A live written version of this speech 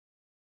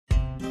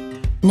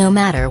No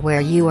matter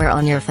where you are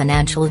on your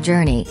financial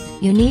journey,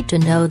 you need to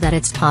know that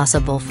it's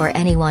possible for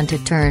anyone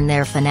to turn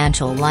their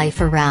financial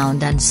life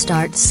around and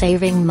start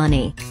saving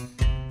money.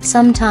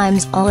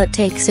 Sometimes all it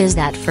takes is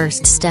that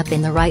first step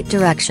in the right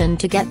direction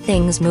to get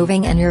things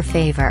moving in your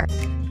favor.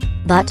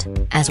 But,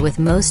 as with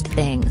most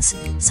things,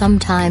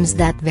 sometimes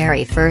that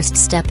very first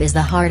step is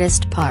the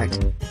hardest part.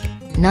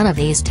 None of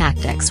these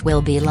tactics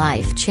will be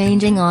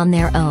life-changing on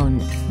their own,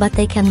 but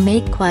they can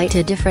make quite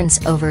a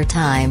difference over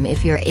time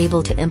if you're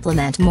able to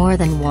implement more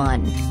than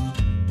one.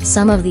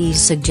 Some of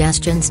these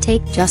suggestions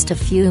take just a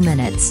few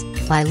minutes,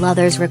 while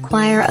others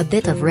require a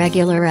bit of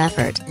regular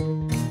effort.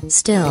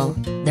 Still,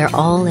 they're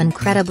all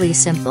incredibly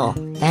simple,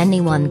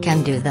 anyone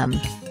can do them.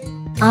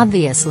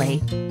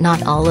 Obviously,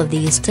 not all of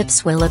these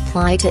tips will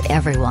apply to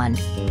everyone.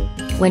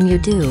 When you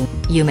do,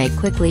 you may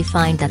quickly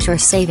find that you're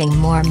saving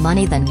more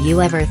money than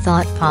you ever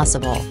thought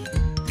possible.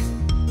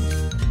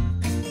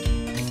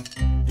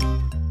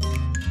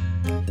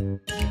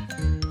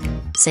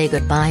 Say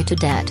goodbye to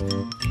debt.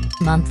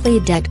 Monthly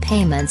debt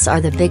payments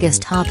are the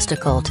biggest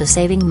obstacle to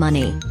saving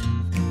money.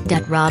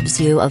 Debt robs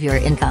you of your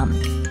income.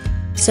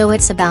 So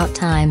it's about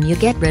time you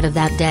get rid of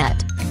that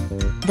debt.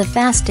 The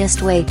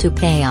fastest way to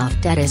pay off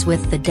debt is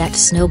with the debt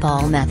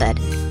snowball method.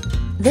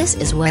 This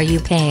is where you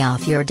pay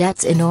off your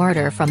debts in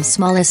order from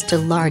smallest to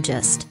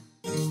largest.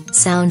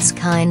 Sounds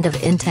kind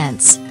of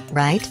intense,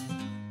 right?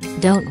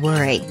 Don't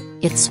worry,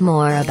 it's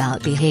more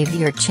about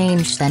behavior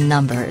change than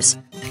numbers.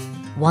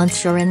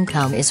 Once your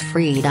income is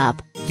freed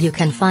up, you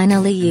can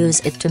finally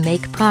use it to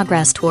make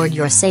progress toward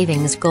your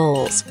savings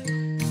goals.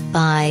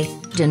 Buy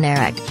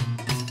generic.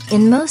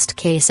 In most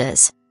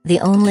cases, the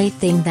only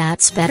thing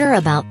that's better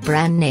about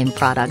brand name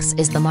products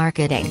is the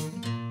marketing.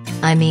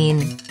 I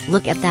mean,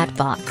 look at that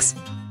box.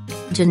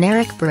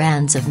 Generic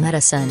brands of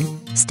medicine,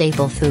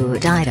 staple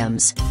food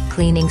items,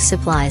 cleaning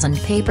supplies and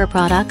paper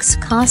products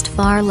cost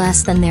far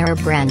less than their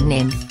brand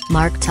name,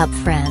 marked up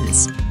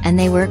friends, and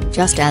they work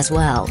just as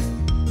well.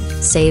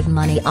 Save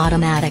money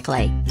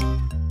automatically.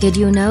 Did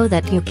you know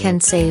that you can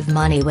save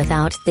money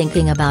without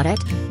thinking about it?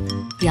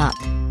 Yup,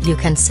 you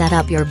can set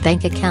up your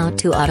bank account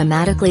to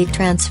automatically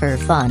transfer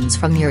funds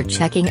from your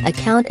checking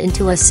account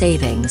into a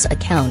savings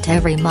account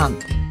every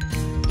month.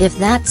 If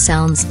that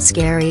sounds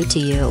scary to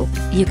you,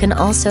 you can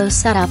also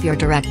set up your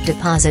direct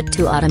deposit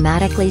to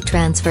automatically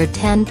transfer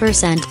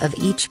 10% of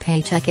each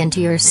paycheck into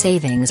your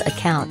savings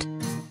account.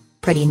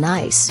 Pretty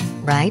nice,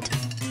 right?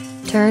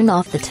 Turn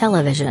off the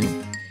television.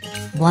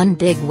 One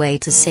big way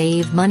to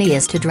save money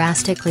is to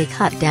drastically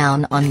cut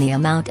down on the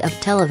amount of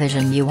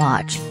television you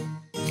watch.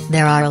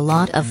 There are a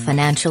lot of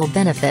financial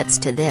benefits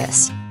to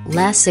this: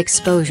 less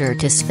exposure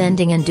to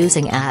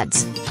spending-inducing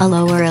ads, a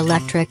lower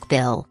electric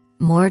bill,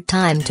 more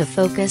time to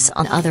focus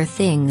on other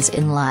things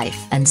in life,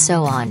 and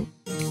so on.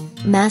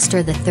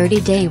 Master the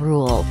 30-day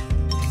rule.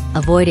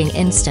 Avoiding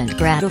instant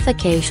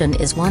gratification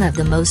is one of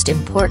the most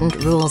important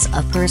rules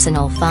of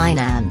personal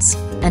finance,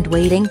 and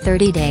waiting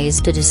 30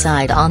 days to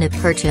decide on a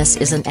purchase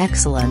is an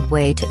excellent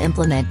way to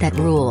implement that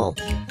rule.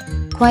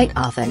 Quite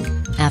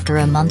often, after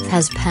a month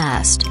has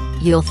passed,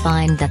 you'll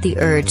find that the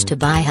urge to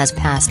buy has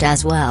passed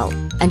as well,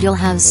 and you'll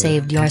have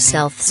saved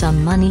yourself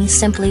some money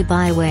simply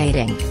by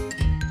waiting.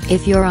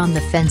 If you're on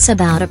the fence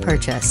about a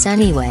purchase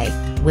anyway,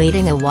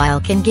 waiting a while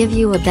can give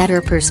you a better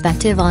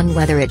perspective on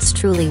whether it's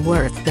truly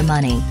worth the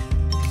money.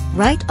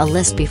 Write a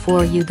list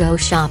before you go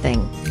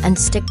shopping, and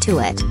stick to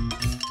it.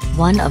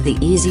 One of the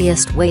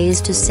easiest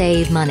ways to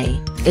save money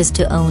is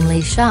to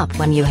only shop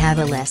when you have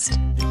a list.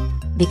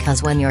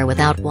 Because when you're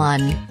without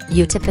one,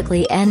 you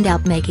typically end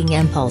up making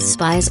impulse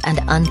buys and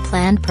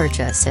unplanned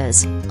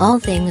purchases, all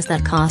things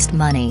that cost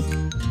money.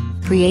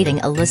 Creating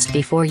a list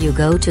before you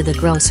go to the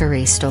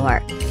grocery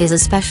store is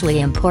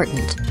especially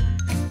important.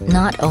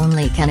 Not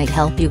only can it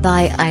help you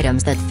buy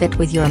items that fit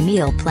with your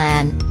meal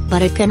plan,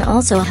 but it can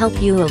also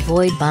help you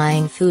avoid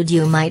buying food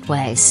you might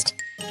waste.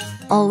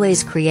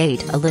 Always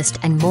create a list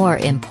and, more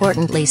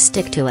importantly,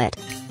 stick to it.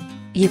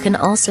 You can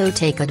also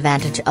take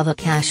advantage of a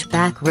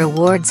cashback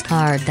rewards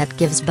card that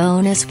gives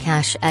bonus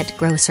cash at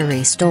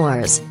grocery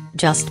stores.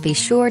 Just be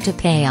sure to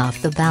pay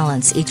off the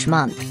balance each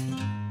month.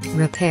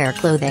 Repair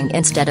clothing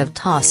instead of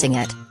tossing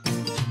it.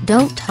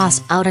 Don't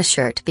toss out a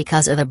shirt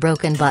because of a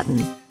broken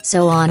button,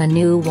 sew on a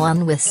new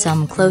one with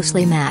some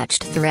closely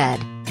matched thread.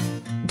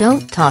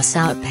 Don't toss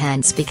out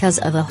pants because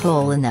of a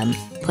hole in them,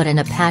 put in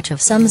a patch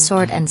of some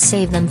sort and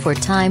save them for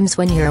times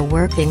when you're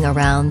working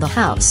around the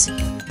house.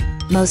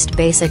 Most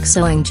basic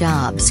sewing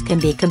jobs can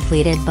be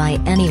completed by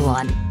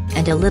anyone,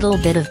 and a little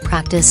bit of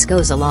practice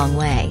goes a long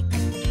way.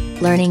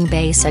 Learning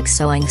basic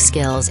sewing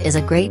skills is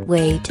a great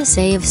way to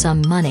save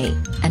some money,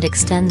 and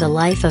extend the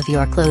life of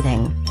your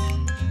clothing.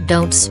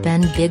 Don't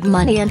spend big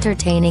money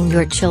entertaining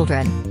your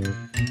children.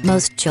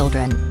 Most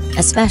children,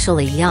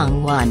 especially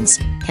young ones,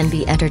 can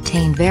be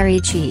entertained very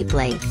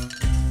cheaply.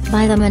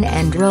 Buy them an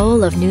end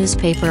roll of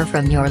newspaper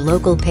from your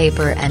local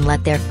paper and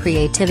let their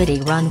creativity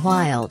run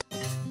wild.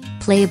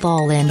 Play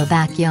ball in the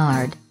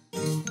backyard.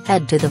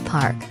 Head to the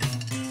park.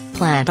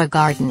 Plant a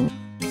garden.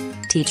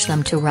 Teach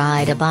them to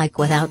ride a bike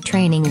without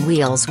training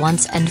wheels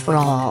once and for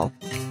all.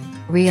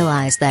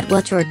 Realize that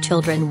what your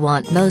children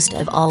want most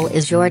of all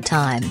is your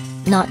time,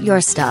 not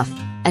your stuff,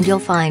 and you'll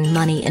find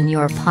money in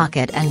your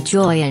pocket and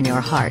joy in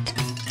your heart.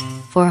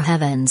 For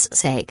heaven's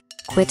sake,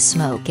 quit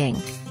smoking.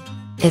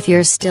 If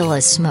you're still a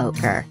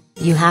smoker,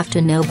 you have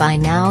to know by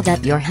now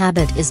that your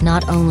habit is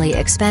not only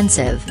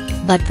expensive,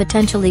 but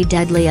potentially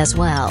deadly as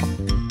well.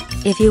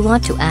 If you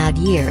want to add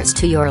years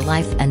to your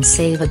life and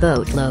save a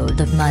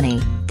boatload of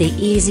money, the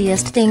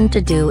easiest thing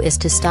to do is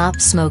to stop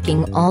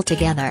smoking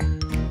altogether.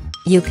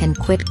 You can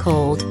quit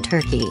cold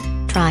turkey,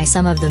 try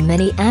some of the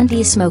many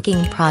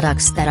anti-smoking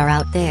products that are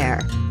out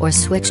there, or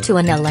switch to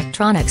an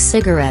electronic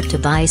cigarette to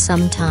buy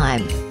some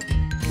time.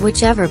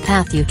 Whichever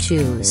path you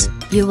choose,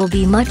 you will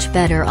be much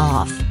better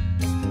off.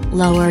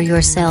 Lower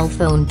your cell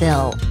phone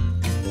bill.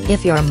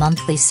 If your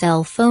monthly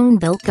cell phone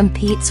bill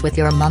competes with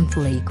your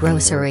monthly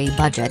grocery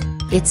budget,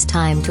 it's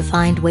time to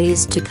find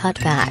ways to cut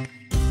back.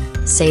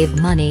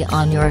 Save money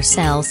on your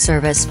cell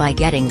service by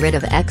getting rid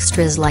of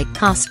extras like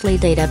costly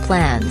data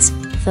plans,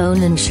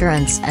 phone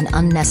insurance and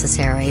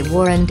unnecessary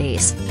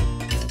warranties.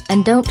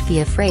 And don't be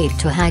afraid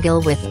to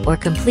haggle with or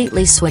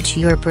completely switch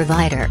your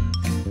provider.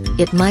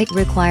 It might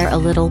require a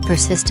little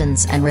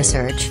persistence and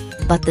research,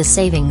 but the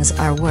savings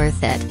are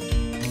worth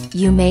it.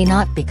 You may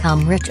not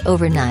become rich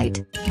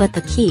overnight, but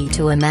the key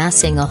to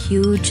amassing a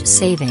huge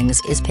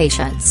savings is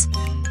patience.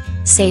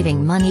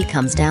 Saving money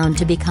comes down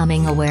to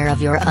becoming aware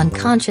of your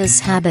unconscious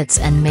habits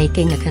and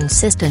making a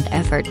consistent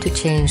effort to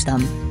change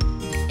them.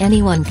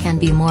 Anyone can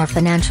be more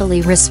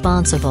financially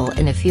responsible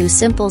in a few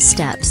simple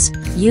steps,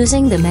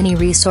 using the many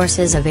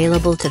resources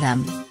available to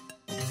them.